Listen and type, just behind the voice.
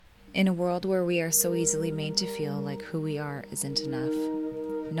In a world where we are so easily made to feel like who we are isn't enough,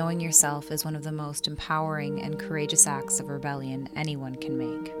 knowing yourself is one of the most empowering and courageous acts of rebellion anyone can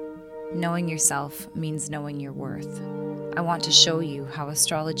make. Knowing yourself means knowing your worth. I want to show you how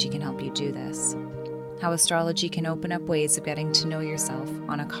astrology can help you do this. How astrology can open up ways of getting to know yourself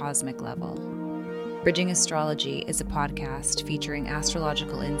on a cosmic level. Bridging Astrology is a podcast featuring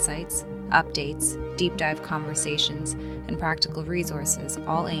astrological insights, updates, deep dive conversations, and practical resources,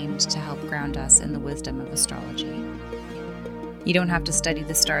 all aimed to help ground us in the wisdom of astrology. You don't have to study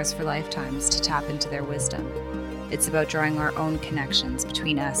the stars for lifetimes to tap into their wisdom. It's about drawing our own connections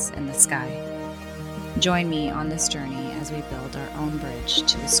between us and the sky. Join me on this journey as we build our own bridge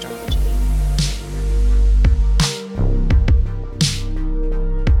to astrology.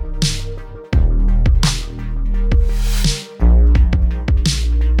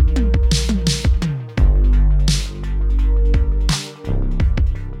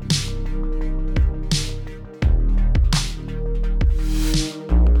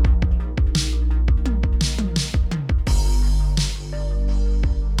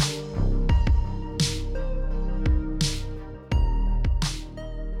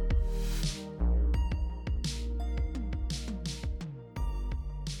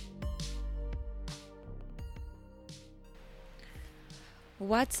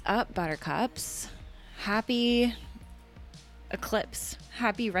 What's up, buttercups? Happy eclipse.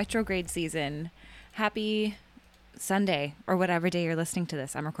 Happy retrograde season. Happy Sunday, or whatever day you're listening to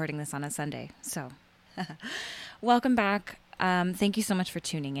this. I'm recording this on a Sunday. So, welcome back. Thank you so much for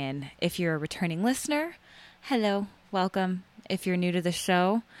tuning in. If you're a returning listener, hello, welcome. If you're new to the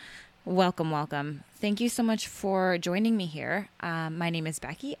show, welcome. Thank you so much for joining me here. My name is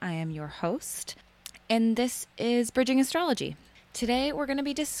Becky. I am your host, and this is Bridging Astrology. Today, we're going to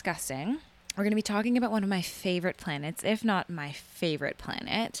be talking about one of my favorite planets, if not my favorite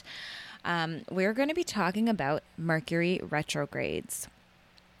planet. We're going to be talking about Mercury retrogrades.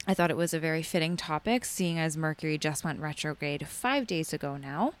 I thought it was a very fitting topic, seeing as Mercury just went retrograde 5 days ago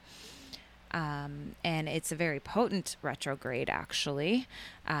now. And it's a very potent retrograde, actually,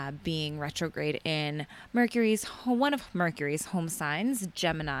 being retrograde in one of Mercury's home signs,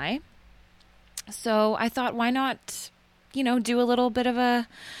 Gemini. So I thought, why not do a little bit of a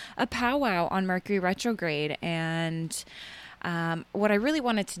powwow on Mercury retrograde. And what I really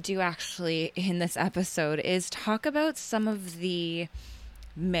wanted to do actually in this episode is talk about some of the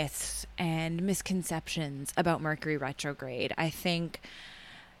myths and misconceptions about Mercury retrograde. I think,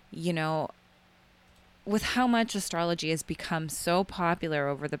 with how much astrology has become so popular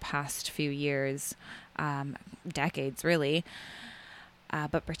over the past few years, decades really,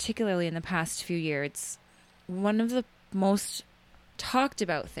 but particularly in the past few years, one of the most talked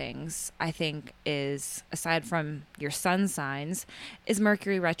about things, I think, is, aside from your sun signs, is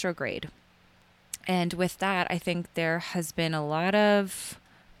Mercury retrograde. And with that, I think there has been a lot of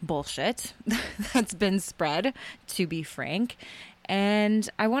bullshit that's been spread, to be frank. And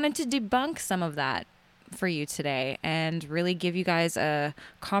I wanted to debunk some of that for you today and really give you guys a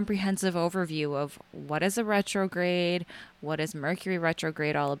comprehensive overview of what is a retrograde, what is Mercury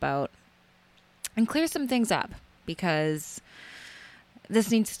retrograde all about, and clear some things up. Because this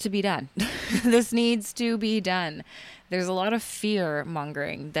needs to be done. This needs to be done. There's a lot of fear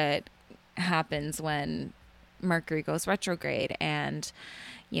mongering that happens when Mercury goes retrograde. And,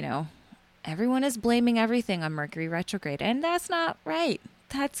 everyone is blaming everything on Mercury retrograde. And that's not right.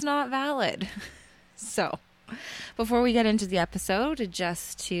 That's not valid. So, before we get into the episode,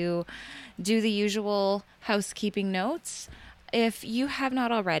 just to do the usual housekeeping notes, if you have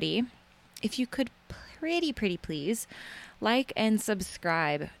not already, if you could pretty please like and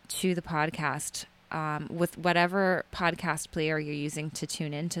subscribe to the podcast with whatever podcast player you're using to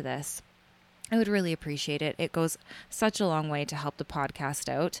tune into this. I would really appreciate it. It goes such a long way to help the podcast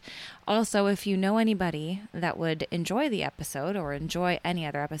out. Also, if you know anybody that would enjoy the episode or enjoy any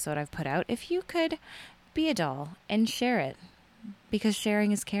other episode I've put out, if you could be a doll and share it, because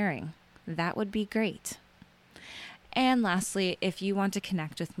sharing is caring, that would be great. And lastly, if you want to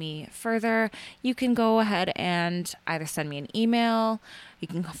connect with me further, you can go ahead and either send me an email. You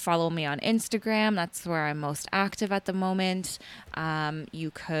can follow me on Instagram. That's where I'm most active at the moment. I'm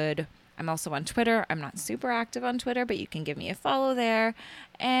also on Twitter. I'm not super active on Twitter, but you can give me a follow there.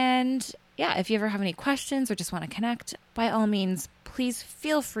 And yeah, if you ever have any questions or just want to connect, by all means, please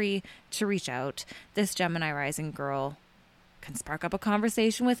feel free to reach out. This Gemini rising girl can spark up a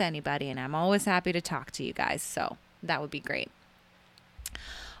conversation with anybody, and I'm always happy to talk to you guys. So that would be great.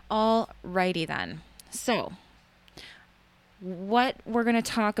 Alrighty then. So what we're going to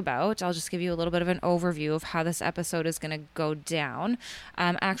talk about, I'll just give you a little bit of an overview of how this episode is going to go down.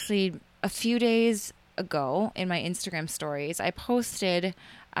 Actually, a few days ago in my Instagram stories, I posted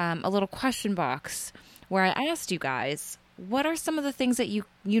a little question box where I asked you guys, what are some of the things that you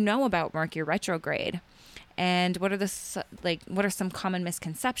know about Mercury retrograde? And what are some common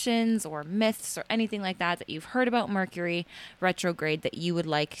misconceptions or myths or anything like that you've heard about Mercury retrograde that you would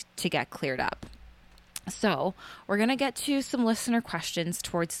like to get cleared up? So we're going to get to some listener questions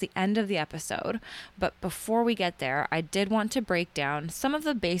towards the end of the episode. But before we get there, I did want to break down some of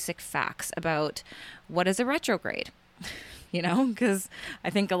the basic facts about what is a retrograde, because I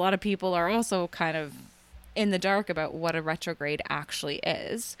think a lot of people are also kind of in the dark about what a retrograde actually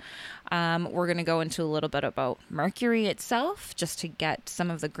is. We're going to go into a little bit about Mercury itself, just to get some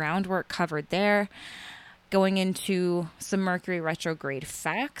of the groundwork covered there, going into some Mercury retrograde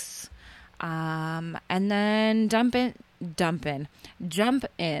facts, and then jump in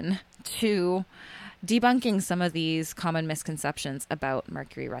to debunking some of these common misconceptions about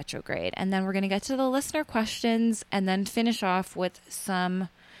Mercury retrograde. And then we're going to get to the listener questions and then finish off with some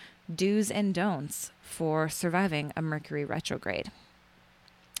do's and don'ts for surviving a Mercury retrograde.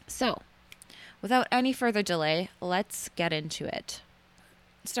 So, without any further delay, let's get into it.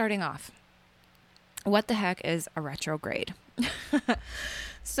 Starting off, what the heck is a retrograde?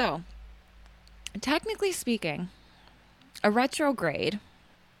 So, technically speaking, a retrograde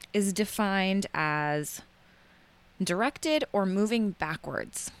is defined as directed or moving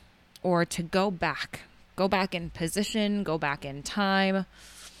backwards, or to go back in position, go back in time.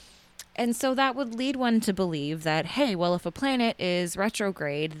 And so that would lead one to believe that, hey, well, if a planet is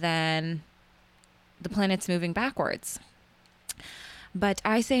retrograde, then the planet's moving backwards. But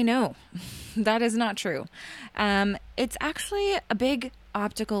I say no, that is not true. It's actually a big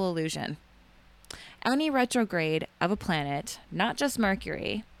optical illusion. Any retrograde of a planet, not just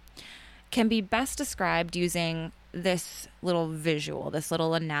Mercury, can be best described using this little visual, this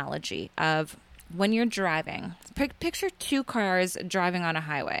little analogy of when you're driving. Picture two cars driving on a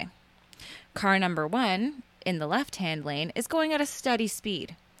highway. Car number one in the left-hand lane is going at a steady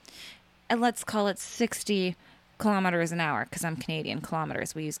speed. And let's call it 60 kilometers an hour, because I'm Canadian,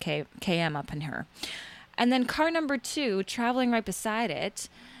 kilometers. We use km up in here. And then car number two, traveling right beside it,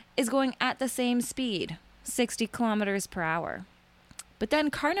 is going at the same speed, 60 kilometers per hour. But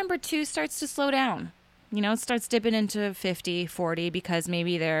then car number two starts to slow down. It starts dipping into 50, 40, because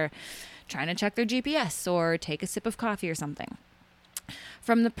maybe they're trying to check their GPS or take a sip of coffee or something.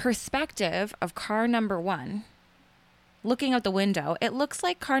 From the perspective of car number one, looking out the window, it looks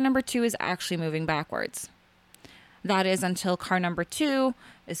like car number two is actually moving backwards. That is until car number two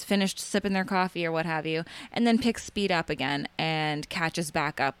is finished sipping their coffee or what have you, and then picks speed up again and catches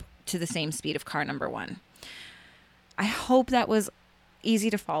back up to the same speed of car number one. I hope that was easy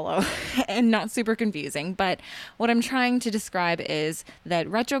to follow and not super confusing, but what I'm trying to describe is that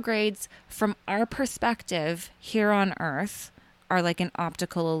retrogrades, from our perspective here on Earth, are like an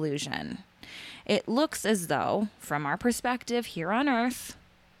optical illusion. It looks as though, from our perspective here on Earth,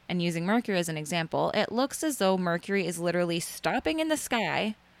 and using Mercury as an example, it looks as though Mercury is literally stopping in the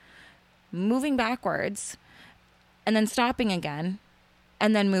sky, moving backwards, and then stopping again,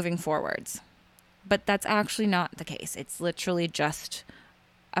 and then moving forwards. But that's actually not the case. It's literally just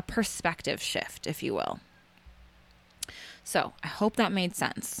a perspective shift, if you will. So I hope that made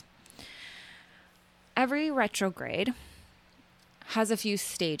sense. Every retrograde has a few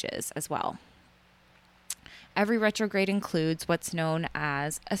stages as well. Every retrograde includes what's known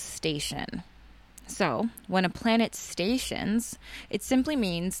as a station. So, when a planet stations, it simply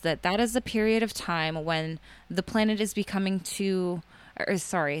means that is a period of time when the planet is the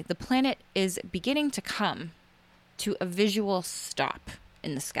planet is beginning to come to a visual stop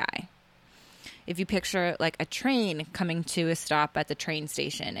in the sky. If you picture like a train coming to a stop at the train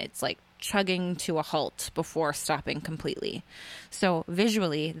station, it's like chugging to a halt before stopping completely. So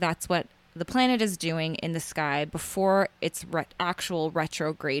visually, that's what the planet is doing in the sky before its actual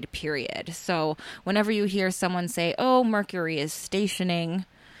retrograde period. So whenever you hear someone say, oh, Mercury is stationing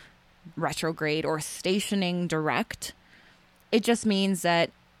retrograde or stationing direct, it just means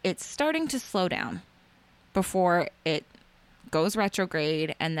that it's starting to slow down before it goes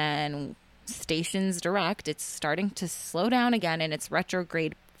retrograde and then stations direct. It's starting to slow down again in its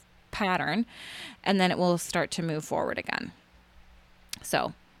retrograde pattern, and then it will start to move forward again.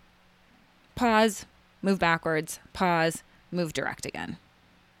 So pause, move backwards, pause, move direct again.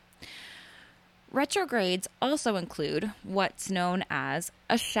 Retrogrades also include what's known as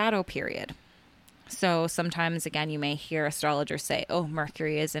a shadow period. So sometimes, again, you may hear astrologers say, oh,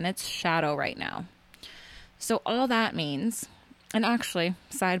 Mercury is in its shadow right now. So all that means, and actually,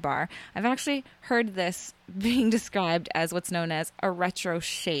 sidebar, I've actually heard this being described as what's known as a retro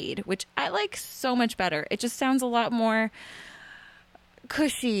shade, which I like so much better. It just sounds a lot more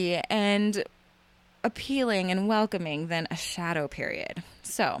cushy and appealing and welcoming than a shadow period.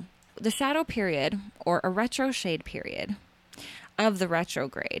 So the shadow period, or a retro shade period of the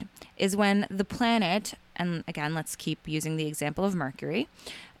retrograde, is when the planet, and again, let's keep using the example of Mercury,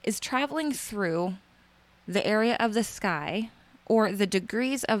 is traveling through the area of the sky or the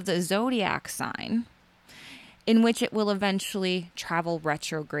degrees of the zodiac sign in which it will eventually travel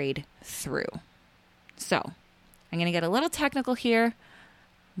retrograde through. So I'm going to get a little technical here,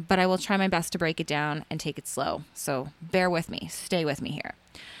 but I will try my best to break it down and take it slow. So bear with me, stay with me here.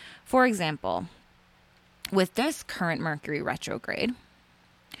 For example, with this current Mercury retrograde,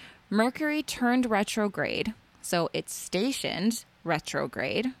 Mercury turned retrograde, so it's stationed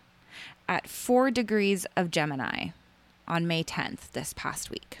retrograde at 4 degrees of Gemini on May 10th this past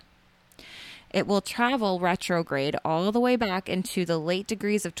week. It will travel retrograde all the way back into the late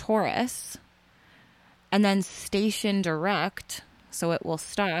degrees of Taurus and then station direct, so it will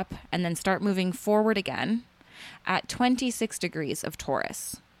stop and then start moving forward again at 26 degrees of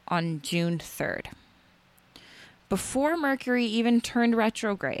Taurus on June 3rd. Before Mercury even turned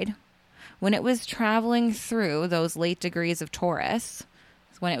retrograde, when it was traveling through those late degrees of Taurus,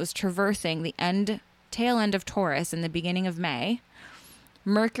 when it was traversing the tail end of Taurus in the beginning of May,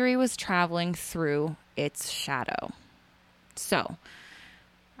 Mercury was traveling through its shadow. So,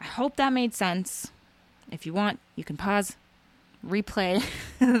 I hope that made sense. If you want, you can pause, replay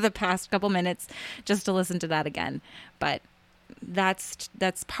the past couple minutes just to listen to that again. But that's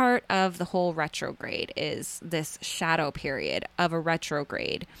part of the whole retrograde, is this shadow period of a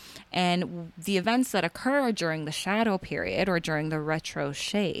retrograde. And the events that occur during the shadow period or during the retro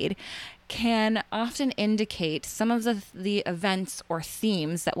shade can often indicate some of the events or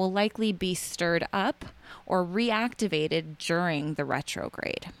themes that will likely be stirred up or reactivated during the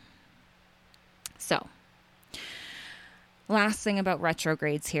retrograde. So, last thing about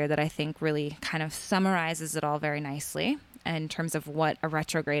retrogrades here that I think really kind of summarizes it all very nicely in terms of what a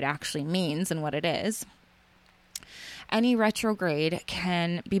retrograde actually means and what it is. Any retrograde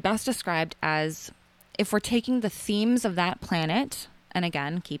can be best described as, if we're taking the themes of that planet, and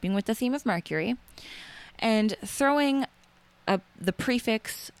again, keeping with the theme of Mercury, and throwing the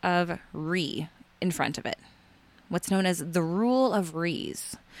prefix of re in front of it, what's known as the rule of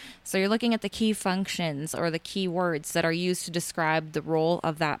re's. So you're looking at the key functions or the key words that are used to describe the role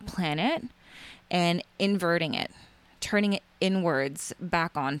of that planet and inverting it, turning it inwards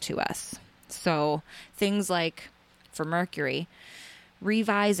back onto us. So things like, for Mercury,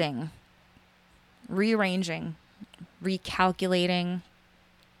 revising, rearranging, recalculating,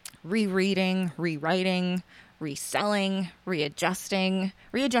 rereading, rewriting, reselling, readjusting.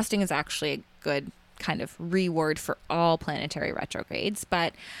 Readjusting is actually a good kind of reword for all planetary retrogrades.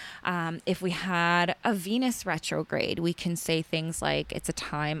 But if we had a Venus retrograde, we can say things like it's a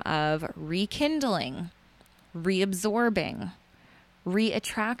time of rekindling, reabsorbing,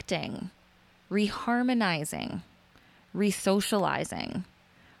 reattracting, reharmonizing, resocializing,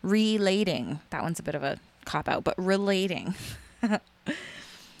 relating. That one's a bit of a cop-out, but relating.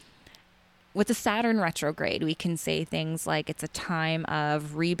 With the Saturn retrograde, we can say things like it's a time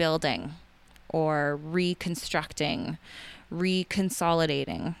of rebuilding or reconstructing,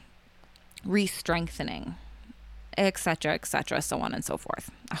 reconsolidating, re-strengthening, etc., so on and so forth.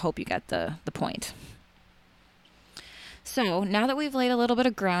 I hope you get the point. So now that we've laid a little bit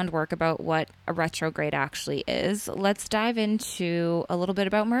of groundwork about what a retrograde actually is, let's dive into a little bit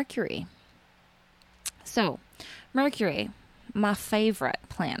about Mercury. So, Mercury, my favorite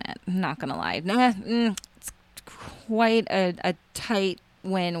planet, not gonna lie. It's quite a tight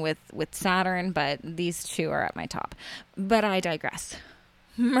win with Saturn, but these two are at my top. But I digress.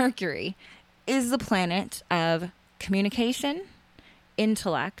 Mercury is the planet of communication,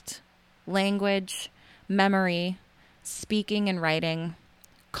 intellect, language, memory, speaking and writing,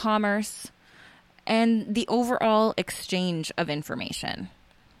 commerce, and the overall exchange of information.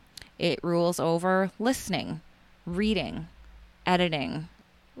 It rules over listening, reading, editing,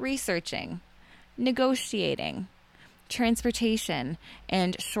 researching, negotiating, transportation,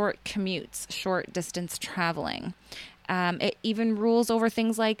 and short commutes, short distance traveling. It even rules over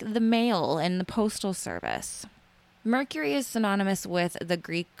things like the mail and the postal service. Mercury is synonymous with the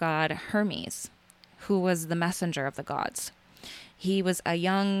Greek god Hermes, who was the messenger of the gods. He was a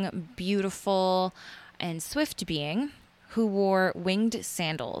young, beautiful, and swift being who wore winged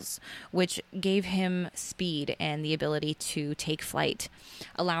sandals, which gave him speed and the ability to take flight,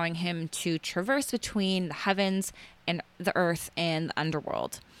 allowing him to traverse between the heavens and the earth and the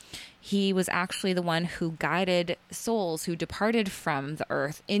underworld. He was actually the one who guided souls who departed from the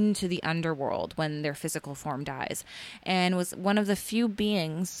earth into the underworld when their physical form dies, and was one of the few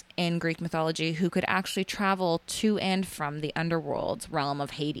beings in Greek mythology who could actually travel to and from the underworld realm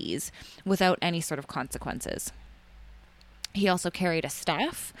of Hades without any sort of consequences. He also carried a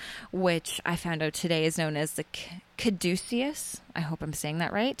staff, which I found out today is known as the caduceus. I hope I'm saying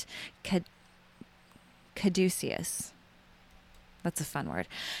that right. Caduceus. That's a fun word.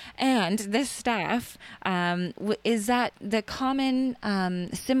 And this staff is that the common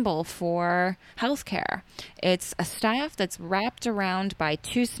symbol for healthcare. It's a staff that's wrapped around by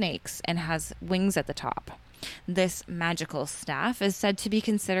two snakes and has wings at the top. This magical staff is said to be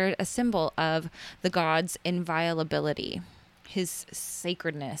considered a symbol of the god's inviolability, his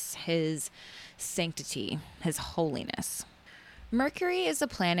sacredness, his sanctity, his holiness. Mercury is a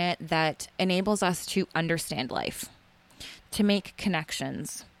planet that enables us to understand life, to make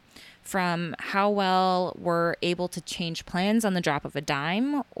connections, from how well we're able to change plans on the drop of a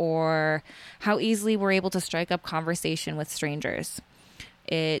dime, or how easily we're able to strike up conversation with strangers.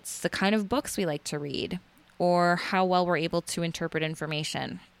 It's the kind of books we like to read, or how well we're able to interpret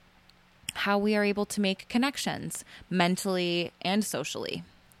information, how we are able to make connections mentally and socially.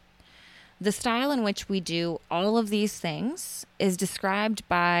 The style in which we do all of these things is described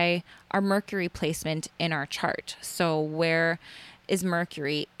by our Mercury placement in our chart. So where is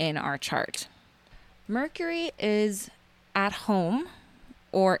Mercury in our chart? Mercury is at home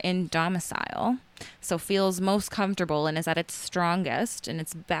or in domicile, so feels most comfortable and is at its strongest and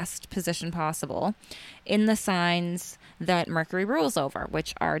its best position possible in the signs that Mercury rules over,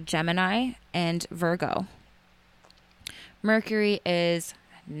 which are Gemini and Virgo. Mercury is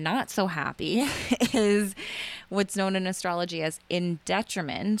not so happy is what's known in astrology as in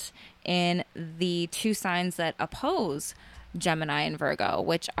detriment in the two signs that oppose Gemini and Virgo,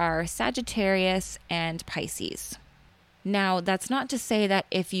 which are Sagittarius and Pisces. Now, that's not to say that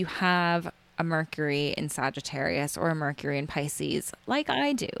if you have a Mercury in Sagittarius or a Mercury in Pisces, like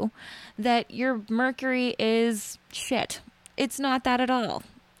I do, that your Mercury is shit. It's not that at all.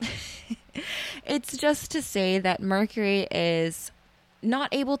 It's just to say that Mercury is not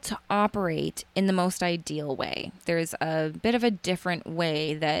able to operate in the most ideal way. There's a bit of a different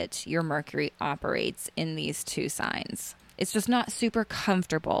way that your Mercury operates in these two signs. It's just not super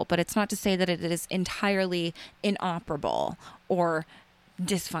comfortable, but it's not to say that it is entirely inoperable or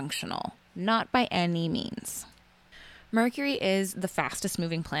dysfunctional. Not by any means. Mercury is the fastest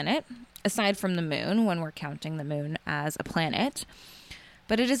moving planet, aside from the moon, when we're counting the moon as a planet.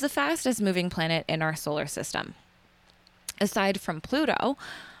 But it is the fastest moving planet in our solar system. Aside from Pluto,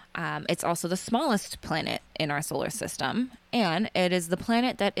 it's also the smallest planet in our solar system, and it is the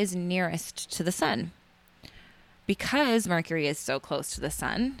planet that is nearest to the sun. Because Mercury is so close to the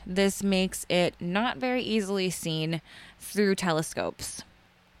sun, this makes it not very easily seen through telescopes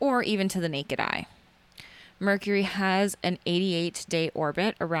or even to the naked eye. Mercury has an 88-day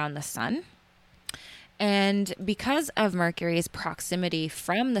orbit around the sun. And because of Mercury's proximity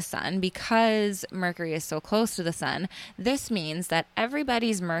from the sun, because Mercury is so close to the sun, this means that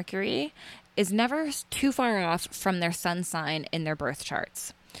everybody's Mercury is never too far off from their sun sign in their birth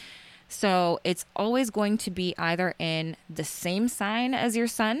charts. So it's always going to be either in the same sign as your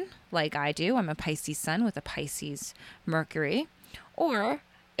sun, like I do. I'm a Pisces sun with a Pisces Mercury. Or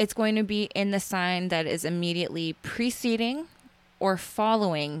it's going to be in the sign that is immediately preceding or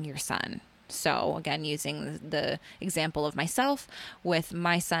following your sun. So again, using the example of myself with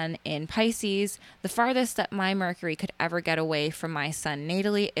my sun in Pisces, the farthest that my Mercury could ever get away from my sun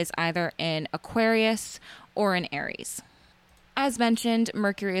natally is either in Aquarius or in Aries. As mentioned,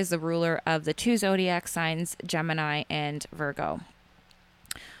 Mercury is the ruler of the two zodiac signs, Gemini and Virgo.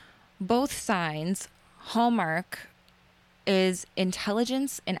 Both signs' hallmark is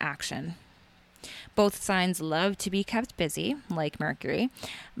intelligence in action. Both signs love to be kept busy, like Mercury,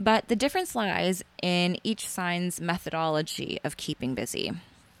 but the difference lies in each sign's methodology of keeping busy.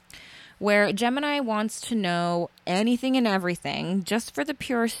 Where Gemini wants to know anything and everything just for the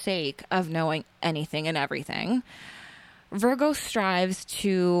pure sake of knowing anything and everything, Virgo strives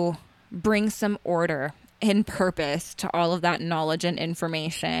to bring some order and purpose to all of that knowledge and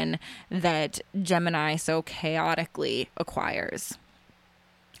information that Gemini so chaotically acquires.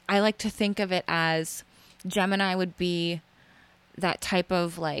 I like to think of it as Gemini would be that type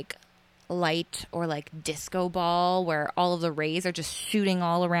of like light or like disco ball where all of the rays are just shooting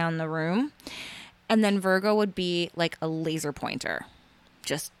all around the room. And then Virgo would be like a laser pointer,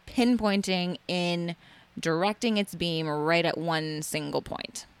 just pinpointing in, directing its beam right at one single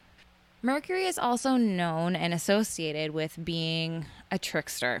point. Mercury is also known and associated with being a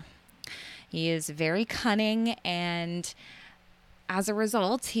trickster. He is very cunning, and as a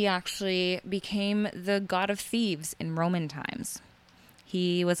result, he actually became the god of thieves in Roman times.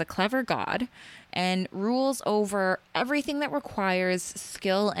 He was a clever god and rules over everything that requires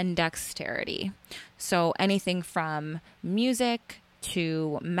skill and dexterity. So anything from music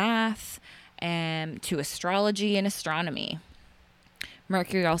to math and to astrology and astronomy.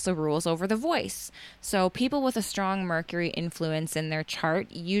 Mercury also rules over the voice. So people with a strong Mercury influence in their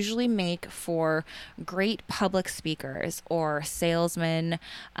chart usually make for great public speakers or salesmen,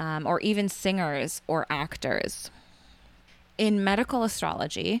 or even singers or actors. In medical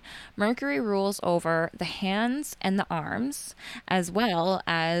astrology, Mercury rules over the hands and the arms, as well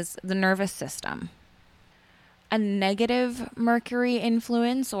as the nervous system. A negative Mercury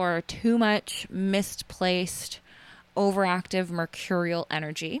influence, or too much misplaced overactive mercurial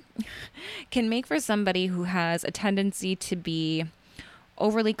energy, can make for somebody who has a tendency to be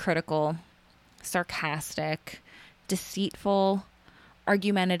overly critical, sarcastic, deceitful,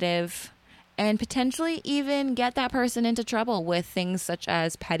 argumentative, and potentially even get that person into trouble with things such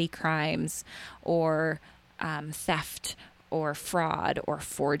as petty crimes or theft or fraud or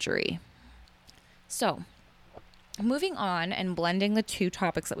forgery. So, moving on and blending the two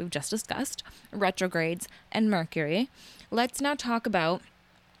topics that we've just discussed, retrogrades and Mercury, let's now talk about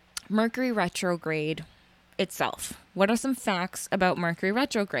Mercury retrograde itself. What are some facts about Mercury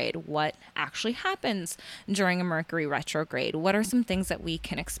retrograde? What actually happens during a Mercury retrograde? What are some things that we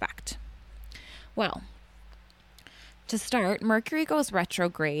can expect? Well, to start, Mercury goes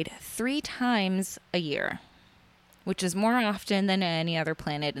retrograde 3 times a year, which is more often than any other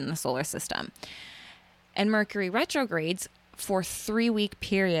planet in the solar system. And Mercury retrogrades for 3-week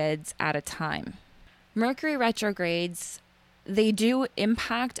periods at a time. Mercury retrogrades, they do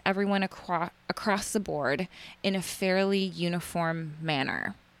impact everyone across the board in a fairly uniform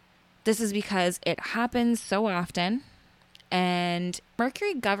manner. This is because it happens so often, and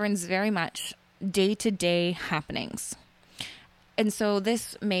Mercury governs very much day-to-day happenings. And so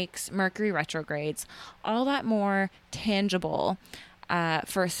this makes Mercury retrogrades all that more tangible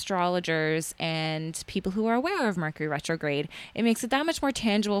for astrologers and people who are aware of Mercury retrograde. It makes it that much more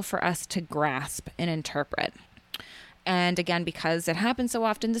tangible for us to grasp and interpret. And again, because it happens so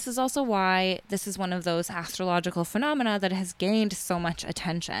often, this is also why this is one of those astrological phenomena that has gained so much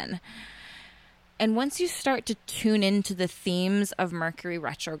attention. And once you start to tune into the themes of Mercury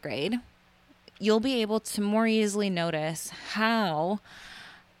retrograde, you'll be able to more easily notice how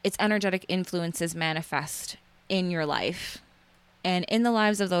its energetic influences manifest in your life and in the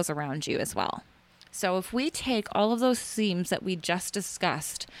lives of those around you as well. So if we take all of those themes that we just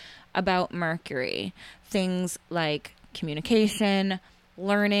discussed about Mercury, things like communication,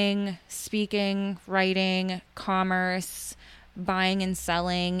 learning, speaking, writing, commerce, buying and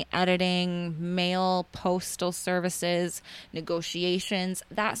selling, editing, mail, postal services, negotiations,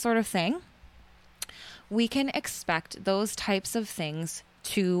 that sort of thing, we can expect those types of things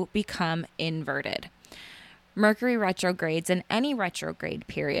to become inverted. Mercury retrogrades and any retrograde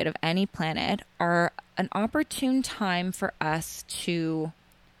period of any planet are an opportune time for us to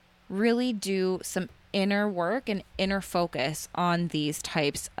really do some inner work and inner focus on these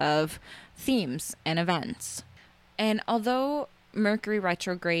types of themes and events. And although Mercury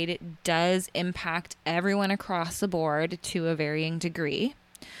retrograde does impact everyone across the board to a varying degree,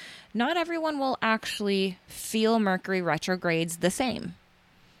 not everyone will actually feel Mercury retrogrades the same.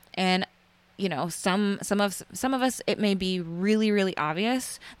 And you know, some of us, it may be really, really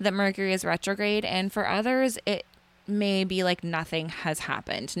obvious that Mercury is retrograde, and for others, it may be like nothing has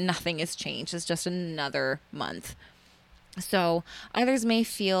happened, nothing has changed. It's just another month. So others may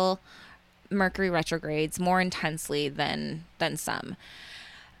feel Mercury retrogrades more intensely than some.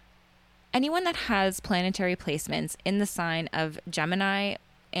 Anyone that has planetary placements in the sign of Gemini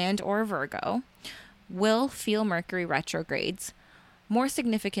and or Virgo will feel Mercury retrogrades more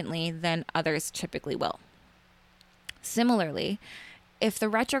significantly than others typically will. Similarly, if the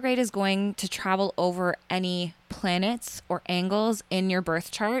retrograde is going to travel over any planets or angles in your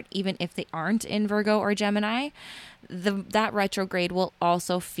birth chart, even if they aren't in Virgo or Gemini, that retrograde will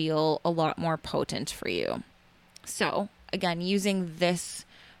also feel a lot more potent for you. So, again, using this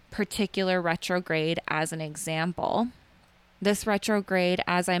particular retrograde as an example, this retrograde,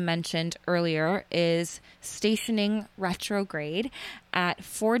 as I mentioned earlier, is stationing retrograde at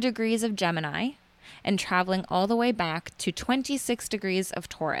 4 degrees of Gemini and traveling all the way back to 26 degrees of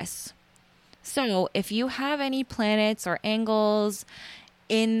Taurus. So if you have any planets or angles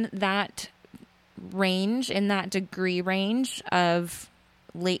in that range, in that degree range of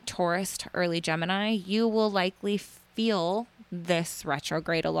late Taurus to early Gemini, you will likely feel this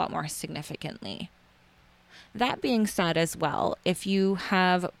retrograde a lot more significantly. That being said, as well, if you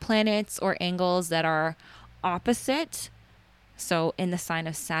have planets or angles that are opposite, so in the sign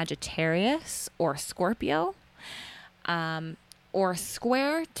of Sagittarius or Scorpio, or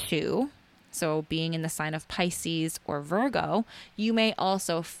square to, so being in the sign of Pisces or Virgo, you may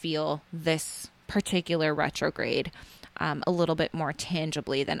also feel this particular retrograde a little bit more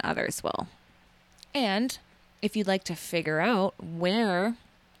tangibly than others will. And if you'd like to figure out where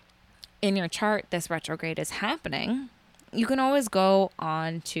in your chart this retrograde is happening, you can always go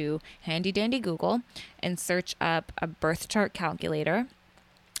on to handy dandy Google and search up a birth chart calculator,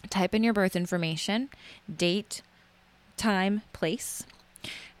 type in your birth information, date, time, place,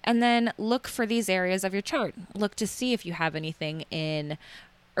 and then look for these areas of your chart. Look to see if you have anything in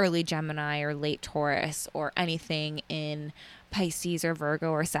early Gemini or late Taurus, or anything in Pisces or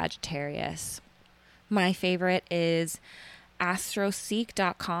Virgo or Sagittarius. My favorite is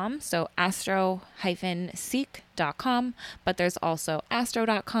astroseek.com, so astro-seek.com, but there's also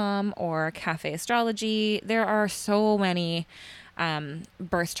astro.com or Cafe Astrology. There are so many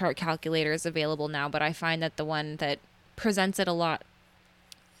birth chart calculators available now, but I find that the one that presents it the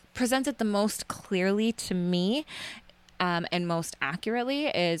most clearly to me and most accurately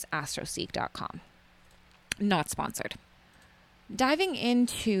is astroseek.com. Not sponsored. Diving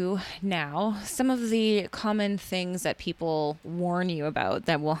into now some of the common things that people warn you about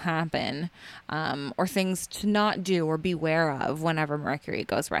that will happen, or things to not do or beware of whenever Mercury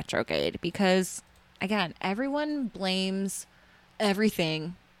goes retrograde. Because, again, everyone blames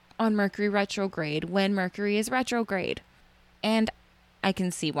everything on Mercury retrograde when Mercury is retrograde. And I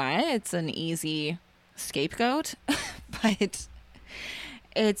can see why. It's an easy scapegoat, but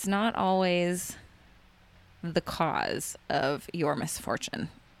it's not always the cause of your misfortune.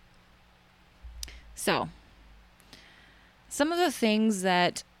 So, some of the things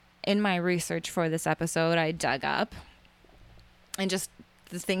that in my research for this episode I dug up, and just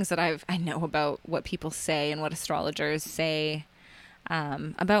the things that I know about what people say and what astrologers say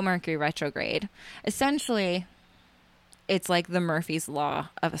about Mercury retrograde. Essentially, it's like the Murphy's Law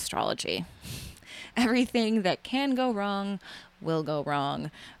of astrology. Everything that can go wrong will go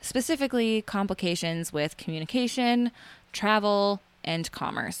wrong. Specifically, complications with communication, travel, and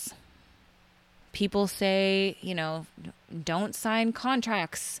commerce. People say, don't sign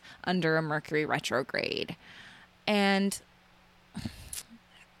contracts under a Mercury retrograde. And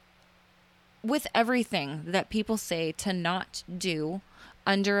with everything that people say to not do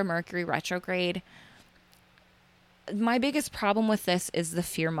under a Mercury retrograde, my biggest problem with this is the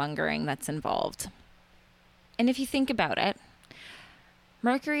fear-mongering that's involved. And if you think about it,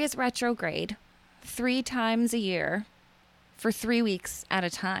 Mercury is retrograde 3 times a year for 3 weeks at a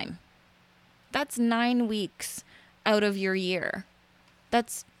time. That's 9 weeks out of your year.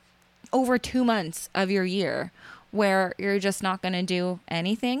 That's over 2 months of your year where you're just not going to do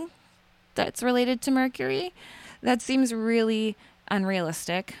anything that's related to Mercury. That seems really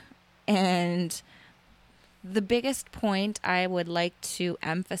unrealistic. And the biggest point I would like to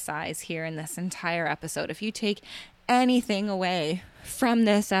emphasize here in this entire episode, if you take anything away from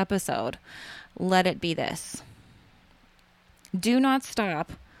this episode, let it be this. Do not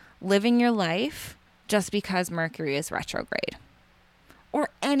stop living your life just because Mercury is retrograde, or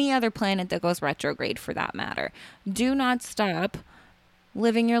any other planet that goes retrograde for that matter. Do not stop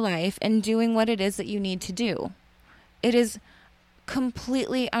living your life and doing what it is that you need to do. It is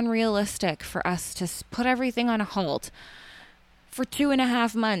completely unrealistic for us to put everything on a halt for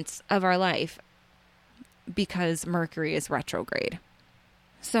 2.5 months of our life because Mercury is retrograde.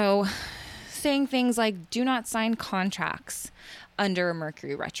 So saying things like, do not sign contracts under a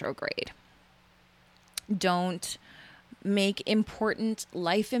Mercury retrograde. Don't make important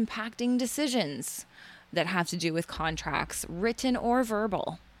life-impacting decisions that have to do with contracts, written or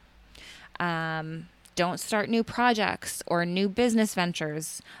verbal. Don't start new projects or new business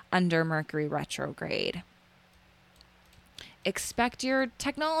ventures under Mercury retrograde. Expect your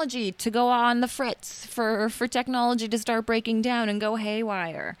technology to go on the fritz, for technology to start breaking down and go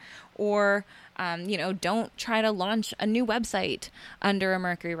haywire. Or, don't try to launch a new website under a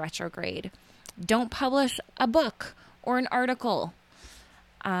Mercury retrograde. Don't publish a book or an article.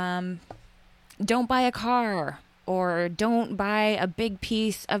 Don't buy a car, or don't buy a big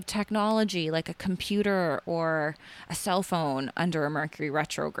piece of technology like a computer or a cell phone under a Mercury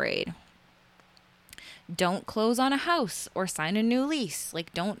retrograde. Don't close on a house or sign a new lease.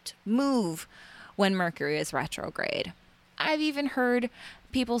 Like, don't move when Mercury is retrograde. I've even heard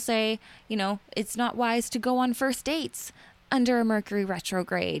people say, it's not wise to go on first dates under a Mercury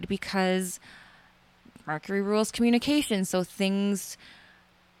retrograde because Mercury rules communication. So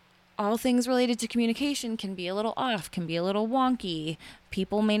all things related to communication can be a little off, can be a little wonky.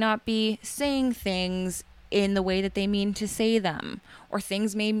 People may not be saying things in the way that they mean to say them, or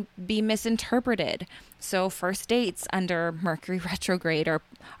things may be misinterpreted. So first dates under Mercury retrograde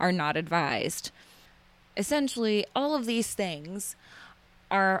are not advised. Essentially, all of these things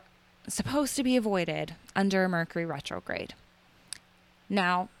are supposed to be avoided under Mercury retrograde.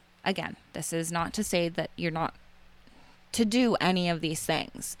 Now, again, this is not to say that you're not to do any of these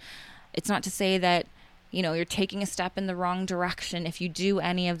things. It's not to say that, you're taking a step in the wrong direction if you do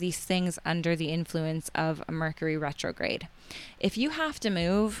any of these things under the influence of a Mercury retrograde. If you have to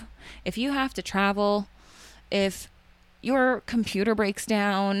move, if you have to travel, if your computer breaks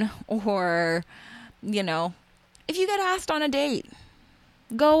down, or, if you get asked on a date,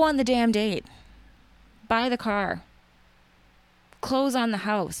 go on the damn date. Buy the car. Close on the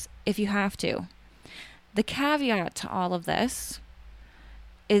house if you have to. The caveat to all of this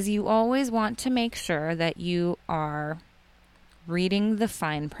is you always want to make sure that you are reading the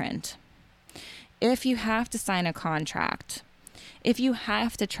fine print. If you have to sign a contract, if you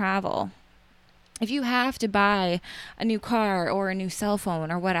have to travel, if you have to buy a new car or a new cell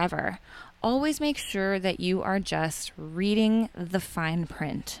phone or whatever, always make sure that you are just reading the fine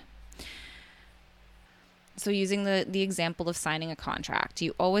print. So using the example of signing a contract,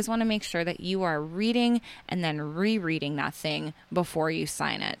 you always want to make sure that you are reading and then rereading that thing before you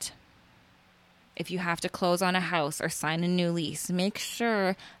sign it. If you have to close on a house or sign a new lease, make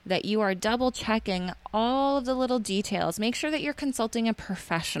sure that you are double checking all of the little details. Make sure that you're consulting a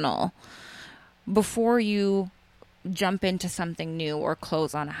professional before you jump into something new or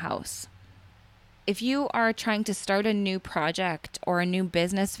close on a house. If you are trying to start a new project or a new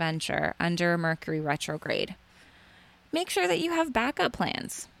business venture under Mercury retrograde, make sure that you have backup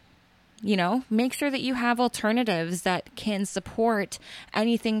plans. Make sure that you have alternatives that can support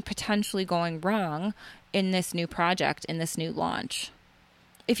anything potentially going wrong in this new project, in this new launch.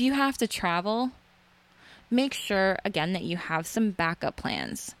 If you have to travel, make sure, again, that you have some backup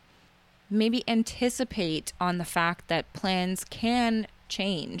plans. Maybe anticipate on the fact that plans can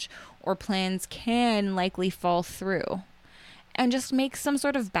change or plans can likely fall through, and just make some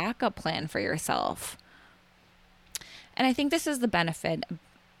sort of backup plan for yourself. And I think this is the benefit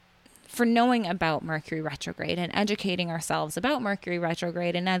for knowing about Mercury retrograde and educating ourselves about Mercury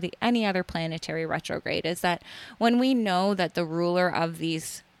retrograde and any other planetary retrograde, is that when we know that the ruler of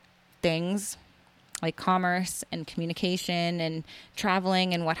these things, like commerce and communication and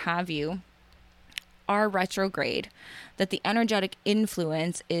traveling and what have you, are retrograde, that the energetic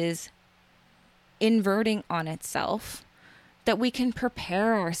influence is inverting on itself, that we can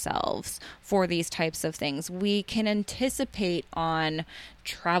prepare ourselves for these types of things. We can anticipate on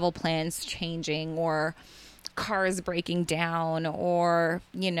travel plans changing, or cars breaking down, or,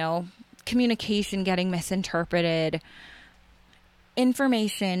 communication getting misinterpreted.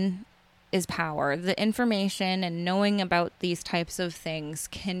 Information is power. The information and knowing about these types of things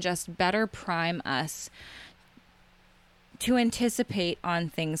can just better prime us to anticipate on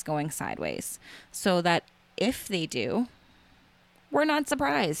things going sideways, so that if they do, we're not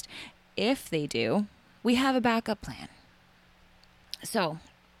surprised. If they do, we have a backup plan. So,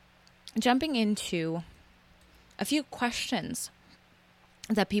 jumping into a few questions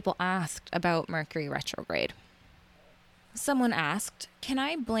that people asked about Mercury retrograde. Someone asked, can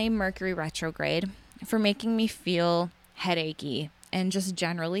I blame Mercury retrograde for making me feel headachy and just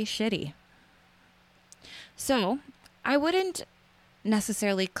generally shitty? So, I wouldn't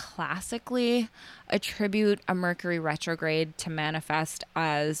necessarily classically attribute a Mercury retrograde to manifest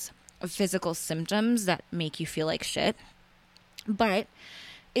as physical symptoms that make you feel like shit, but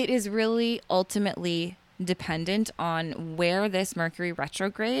it is really ultimately dependent on where this Mercury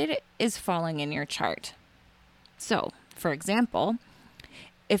retrograde is falling in your chart. So, for example,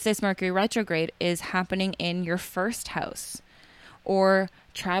 if this Mercury retrograde is happening in your first house, or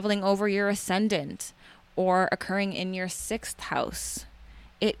traveling over your ascendant, or occurring in your sixth house,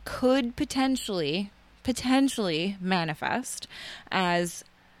 it could potentially manifest as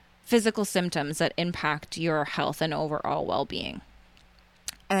physical symptoms that impact your health and overall well-being.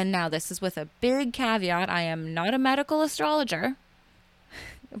 And now this is with a big caveat. I am not a medical astrologer,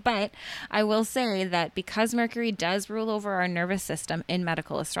 but I will say that because Mercury does rule over our nervous system in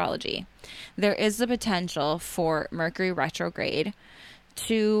medical astrology, there is the potential for Mercury retrograde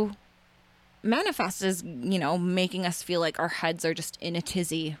to manifest as, making us feel like our heads are just in a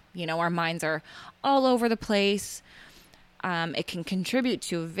tizzy. Our minds are all over the place. It can contribute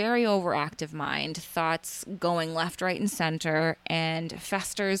to a very overactive mind, thoughts going left, right, and center, and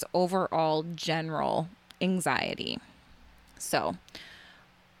festers overall general anxiety. So,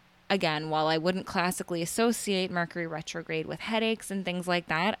 again, while I wouldn't classically associate Mercury retrograde with headaches and things like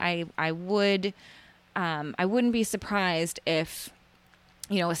that, I wouldn't be surprised if,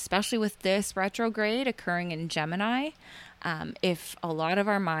 especially with this retrograde occurring in Gemini, if a lot of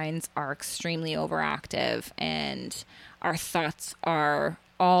our minds are extremely overactive and our thoughts are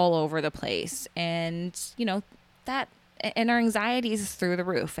all over the place, and that, and our anxiety is through the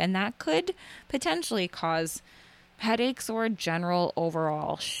roof, and that could potentially cause headaches or general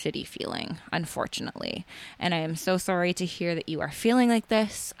overall shitty feeling, unfortunately. And I am so sorry to hear that you are feeling like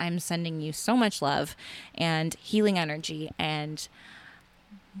this. I'm sending you so much love and healing energy, and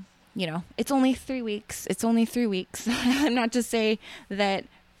it's only 3 weeks. I'm not to say that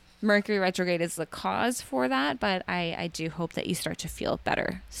Mercury retrograde is the cause for that, but I do hope that you start to feel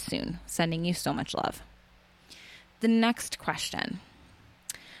better soon. Sending you so much love. The next question: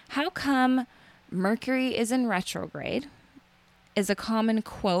 how come Mercury is in retrograde is a common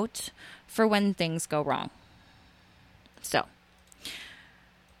quote for when things go wrong? So,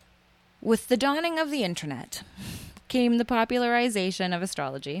 with the dawning of the internet came the popularization of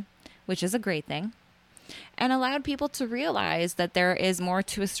astrology, which is a great thing, and allowed people to realize that there is more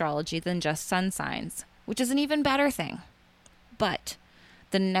to astrology than just sun signs, which is an even better thing. But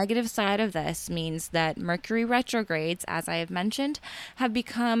the negative side of this means that Mercury retrogrades, as I have mentioned, have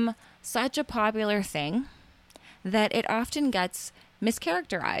become such a popular thing that it often gets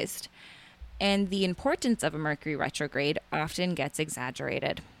mischaracterized, and the importance of a Mercury retrograde often gets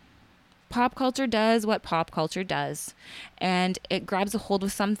exaggerated. Pop culture does what pop culture does, and it grabs a hold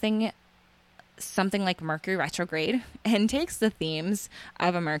of something like Mercury retrograde and takes the themes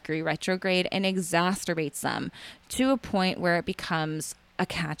of a Mercury retrograde and exacerbates them to a point where it becomes a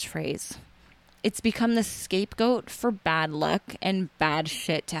catchphrase. It's become the scapegoat for bad luck and bad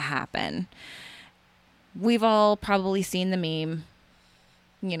shit to happen. We've all probably seen the meme,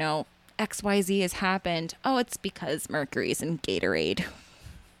 XYZ has happened. Oh, it's because Mercury's in Gatorade.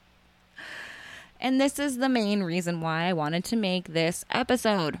 And this is the main reason why I wanted to make this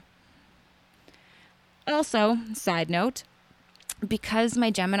episode. Also, side note, because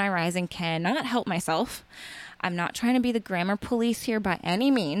my Gemini rising cannot help myself, I'm not trying to be the grammar police here by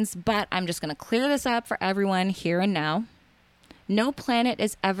any means, but I'm just going to clear this up for everyone here and now. No planet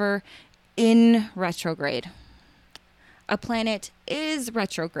is ever in retrograde. A planet is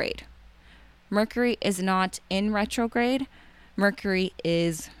retrograde. Mercury is not in retrograde. Mercury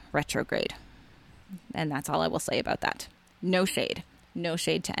is retrograde. And that's all I will say about that. No shade. No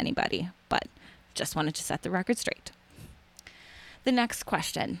shade to anybody, but just wanted to set the record straight. The next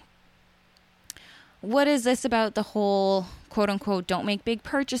question. What is this about the whole, quote unquote, don't make big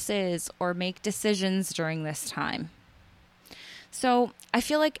purchases or make decisions during this time? So I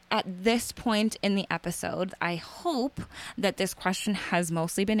feel like at this point in the episode, I hope that this question has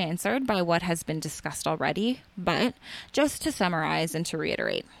mostly been answered by what has been discussed already. But just to summarize and to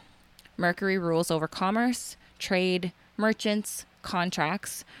reiterate, Mercury rules over commerce, trade, merchants,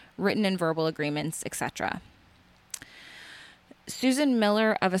 contracts, written and verbal agreements, etc. Susan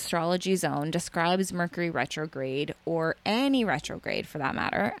Miller of Astrology Zone describes Mercury retrograde, or any retrograde for that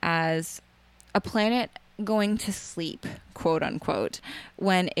matter, as a planet going to sleep, quote unquote,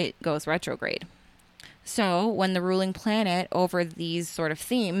 when it goes retrograde. So when the ruling planet over these sort of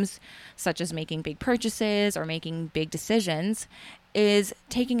themes, such as making big purchases or making big decisions, is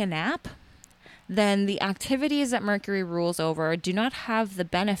taking a nap, then the activities that Mercury rules over do not have the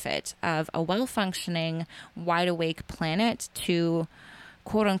benefit of a well-functioning, wide-awake planet to,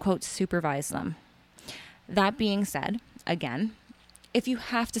 quote-unquote, supervise them. That being said, again, if you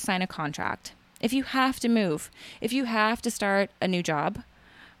have to sign a contract, if you have to move, if you have to start a new job,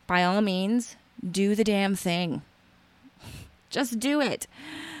 by all means, do the damn thing. Just do it.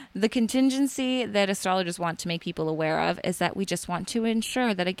 The contingency that astrologers want to make people aware of is that we just want to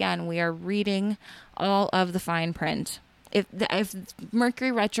ensure that, again, we are reading all of the fine print. If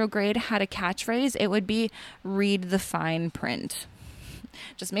Mercury retrograde had a catchphrase, it would be read the fine print.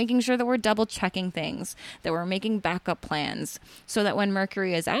 Just making sure that we're double checking things, that we're making backup plans so that when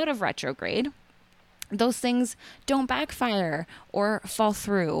Mercury is out of retrograde, those things don't backfire or fall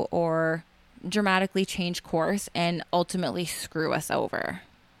through or dramatically change course and ultimately screw us over.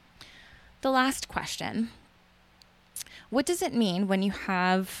 The last question: what does it mean when you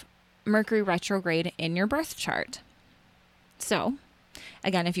have Mercury retrograde in your birth chart? So,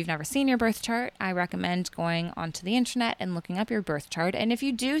 Again, if you've never seen your birth chart, I recommend going onto the internet and looking up your birth chart. And if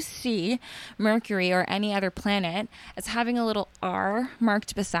you do see Mercury or any other planet as having a little R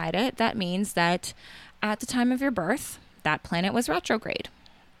marked beside it, that means that at the time of your birth, that planet was retrograde.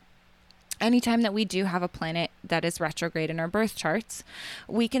 Anytime that we do have a planet that is retrograde in our birth charts,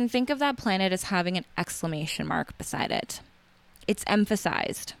 we can think of that planet as having an exclamation mark beside it. It's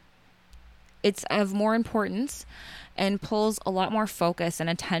emphasized. It's of more importance and pulls a lot more focus and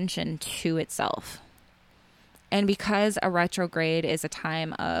attention to itself. And because a retrograde is a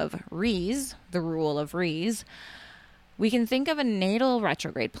time of Ries, the rule of Ries, we can think of a natal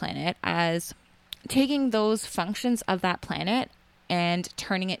retrograde planet as taking those functions of that planet and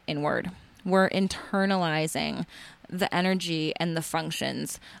turning it inward. We're internalizing the energy and the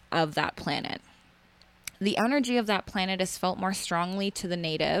functions of that planet. The energy of that planet is felt more strongly to the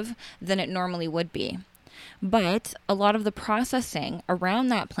native than it normally would be. But a lot of the processing around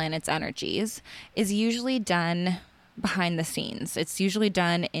that planet's energies is usually done behind the scenes. It's usually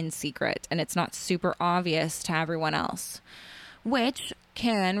done in secret, and it's not super obvious to everyone else, which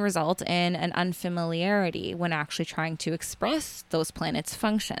can result in an unfamiliarity when actually trying to express those planets'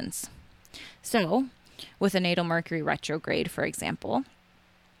 functions. So, with a natal Mercury retrograde, for example,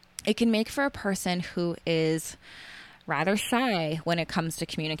 it can make for a person who is rather shy when it comes to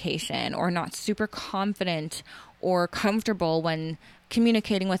communication, or not super confident or comfortable when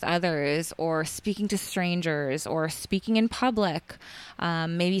communicating with others or speaking to strangers or speaking in public.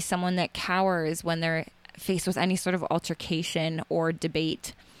 Maybe someone that cowers when they're faced with any sort of altercation or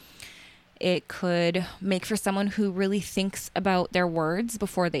debate. It could make for someone who really thinks about their words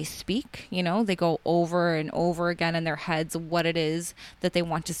before they speak. You know, they go over and over again in their heads what it is that they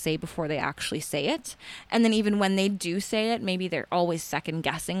want to say before they actually say it. And then even when they do say it, maybe they're always second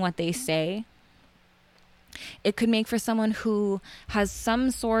guessing what they say. It could make for someone who has some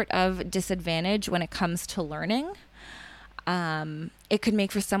sort of disadvantage when it comes to learning. It could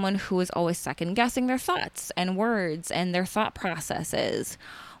make for someone who is always second guessing their thoughts and words and their thought processes,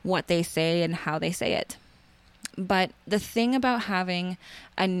 what they say and how they say it. But the thing about having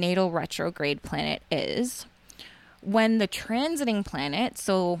a natal retrograde planet is when the transiting planet,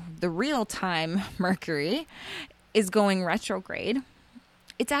 so the real-time Mercury, is going retrograde,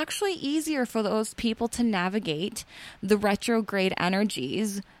 it's actually easier for those people to navigate the retrograde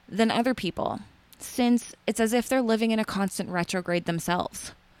energies than other people, since it's as if they're living in a constant retrograde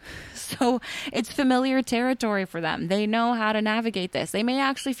themselves. So it's familiar territory for them. They know how to navigate this. They may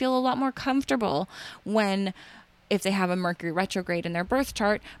actually feel a lot more comfortable when, if they have a Mercury retrograde in their birth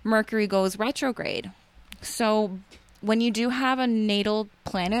chart, Mercury goes retrograde. So when you do have a natal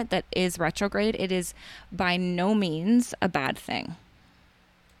planet that is retrograde, it is by no means a bad thing.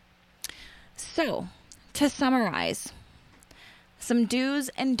 So, to summarize, some do's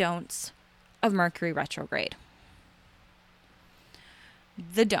and don'ts of Mercury retrograde.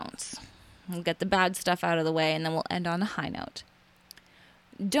 The don'ts. We'll get the bad stuff out of the way and then we'll end on a high note.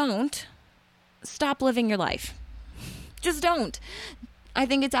 Don't stop living your life. Just don't. I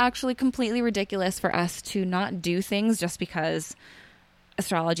think it's actually completely ridiculous for us to not do things just because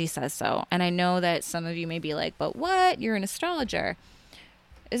astrology says so. And I know that some of you may be like, but what? You're an astrologer.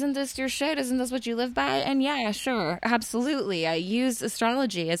 Isn't this your shit? Isn't this what you live by? And yeah, sure, absolutely. I use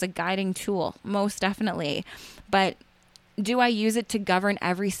astrology as a guiding tool, most definitely. But do I use it to govern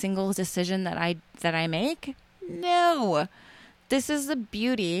every single decision that I make? No. This is the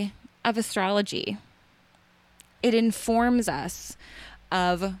beauty of astrology. It informs us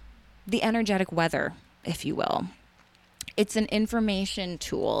of the energetic weather, if you will. It's an information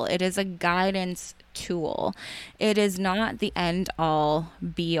tool. It is a guidance tool. It is not the end all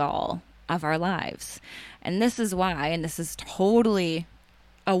be all of our lives. And this is why, and this is totally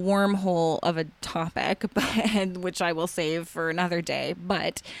a wormhole of a topic, which I will save for another day.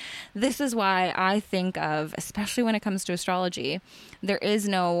 But this is why I think of, especially when it comes to astrology, there is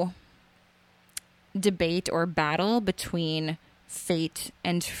no debate or battle between fate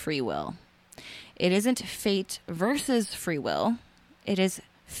and free will. It isn't fate versus free will. It is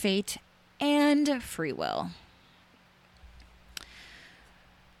fate and free will.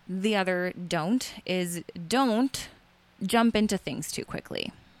 The other don't is don't jump into things too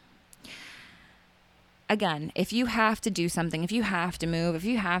quickly. Again, if you have to do something, if you have to move, if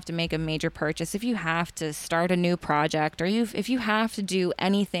you have to make a major purchase, if you have to start a new project, or if you have to do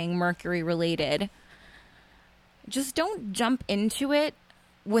anything Mercury related, just don't jump into it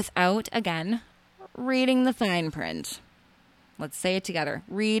without, again, reading the fine print. Let's say it together.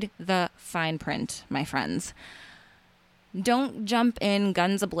 Read the fine print, my friends. Don't jump in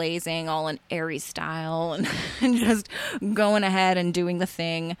guns a-blazing all in Aries style and just going ahead and doing the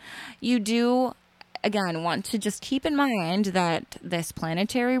thing. You do, again, want to just keep in mind that this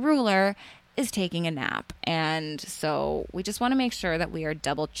planetary ruler is taking a nap. And so we just want to make sure that we are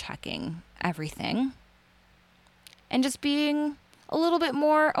double checking everything and just being a little bit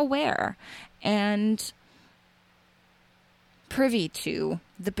more aware and privy to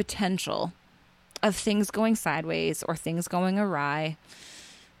the potential of things going sideways or things going awry,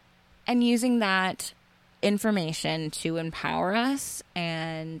 and using that information to empower us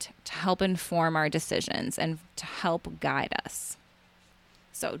and to help inform our decisions and to help guide us.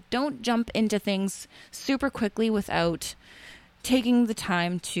 So don't jump into things super quickly without taking the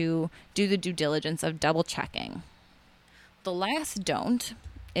time to do the due diligence of double checking. The last don't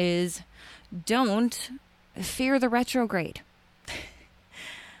is don't fear the retrograde.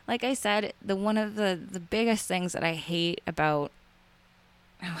 Like I said, one of the biggest things that I hate about,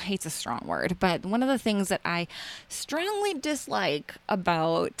 hate's a strong word, but one of the things that I strongly dislike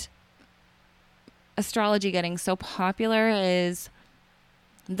about astrology getting so popular is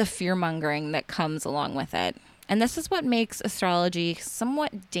the fear-mongering that comes along with it. And this is what makes astrology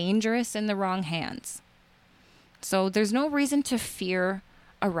somewhat dangerous in the wrong hands. So there's no reason to fear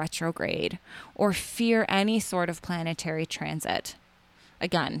a retrograde or fear any sort of planetary transit.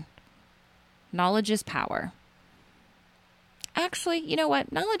 Again, knowledge is power. Actually, you know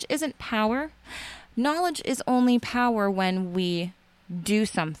what? Knowledge isn't power. Knowledge is only power when we do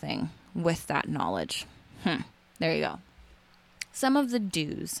something with that knowledge. There you go. Some of the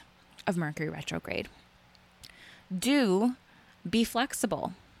do's of Mercury retrograde. Do be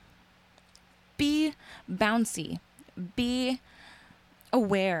flexible. Be bouncy. Be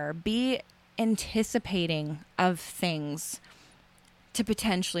aware. Be anticipating of things to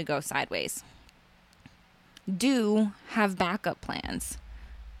potentially go sideways. Do have backup plans.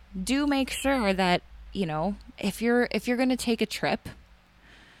 Do make sure that, if you're going to take a trip,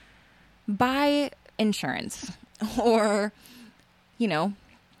 buy insurance or,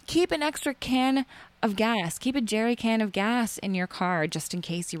 keep an extra can of gas. Keep a jerry can of gas in your car just in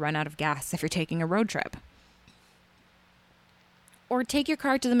case you run out of gas if you're taking a road trip. Or take your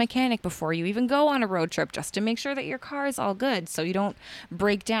car to the mechanic before you even go on a road trip just to make sure that your car is all good so you don't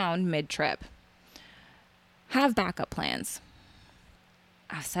break down mid-trip. Have backup plans.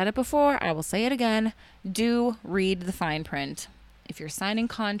 I've said it before, I will say it again. Do read the fine print. If you're signing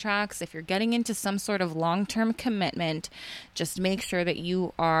contracts, if you're getting into some sort of long-term commitment, just make sure that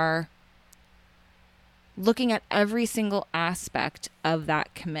you are looking at every single aspect of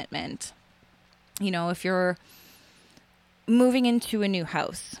that commitment. If you're moving into a new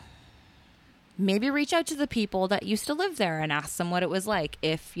house, maybe reach out to the people that used to live there and ask them what it was like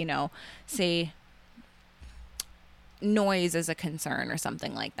if, say, noise is a concern or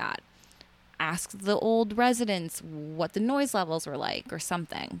something like that. Ask the old residents what the noise levels were like or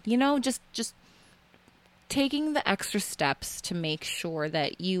something. Just taking the extra steps to make sure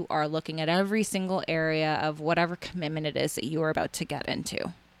that you are looking at every single area of whatever commitment it is that you are about to get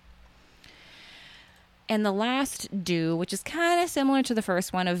into. And the last do, which is kind of similar to the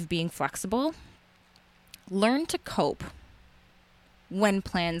first one of being flexible, learn to cope when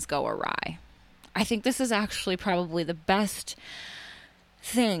plans go awry. I think this is actually probably the best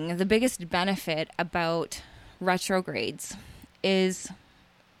thing, the biggest benefit about retrogrades is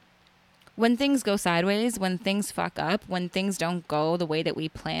when things go sideways, when things fuck up, when things don't go the way that we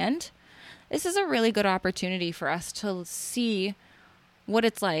planned. This is a really good opportunity for us to see what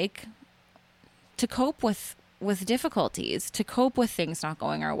it's like to cope with difficulties, to cope with things not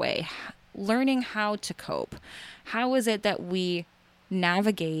going our way, learning how to cope. How is it that we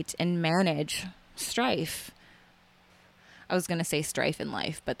navigate and manage strife? I was going to say strife in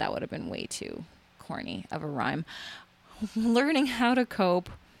life, but that would have been way too corny of a rhyme. Learning how to cope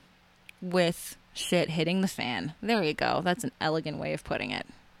with shit hitting the fan. There you go. That's an elegant way of putting it.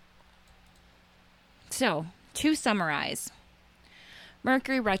 So, to summarize,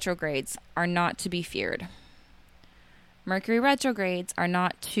 Mercury retrogrades are not to be feared. Mercury retrogrades are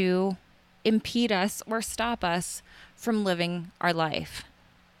not to impede us or stop us from living our life.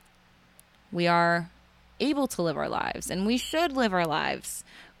 We are able to live our lives, and we should live our lives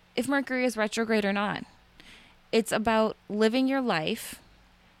if Mercury is retrograde or not. It's about living your life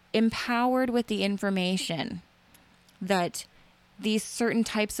empowered with the information that these certain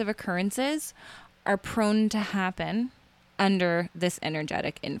types of occurrences are prone to happen under this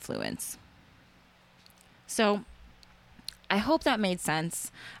energetic influence. So I hope that made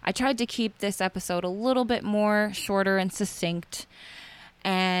sense. I tried to keep this episode a little bit more shorter and succinct.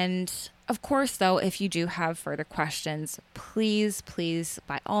 And Of course, though, if you do have further questions, please,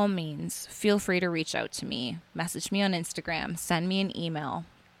 by all means, feel free to reach out to me. Message me on Instagram, send me an email,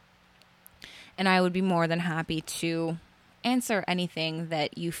 and I would be more than happy to answer anything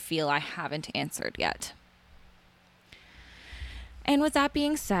that you feel I haven't answered yet. And with that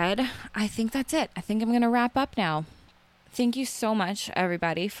being said, I think that's it. I think I'm going to wrap up now. Thank you so much,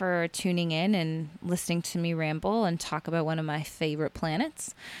 everybody, for tuning in and listening to me ramble and talk about one of my favorite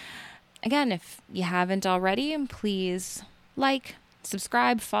planets. Again, if you haven't already, please like,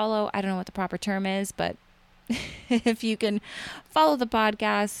 subscribe, follow. I don't know what the proper term is, but if you can follow the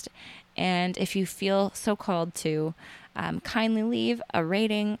podcast, and if you feel so called to, kindly leave a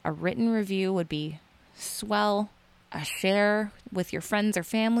rating. A written review would be swell. A share with your friends or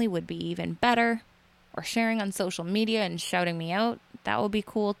family would be even better. Or sharing on social media and shouting me out, that will be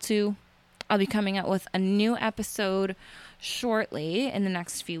cool too. I'll be coming out with a new episode shortly in the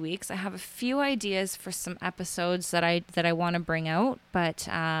next few weeks. I have a few ideas for some episodes that I want to bring out, but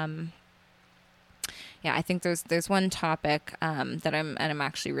yeah, I think there's one topic that I'm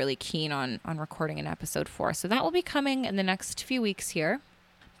actually really keen on recording an episode for. So that will be coming in the next few weeks here.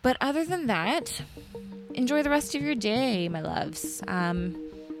 But other than that, enjoy the rest of your day, my loves. I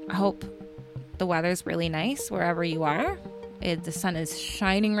hope the weather's really nice wherever you are. The sun is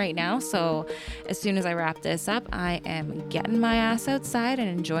shining right now, so as soon as I wrap this up, I am getting my ass outside and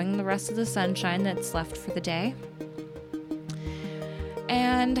enjoying the rest of the sunshine that's left for the day.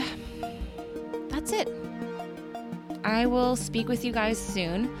 And that's it. I will speak with you guys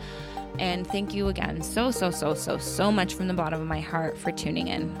soon. And thank you again so much from the bottom of my heart for tuning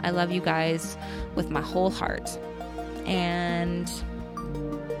in. I love you guys with my whole heart. And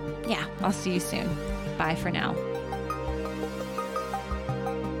yeah, I'll see you soon. Bye for now.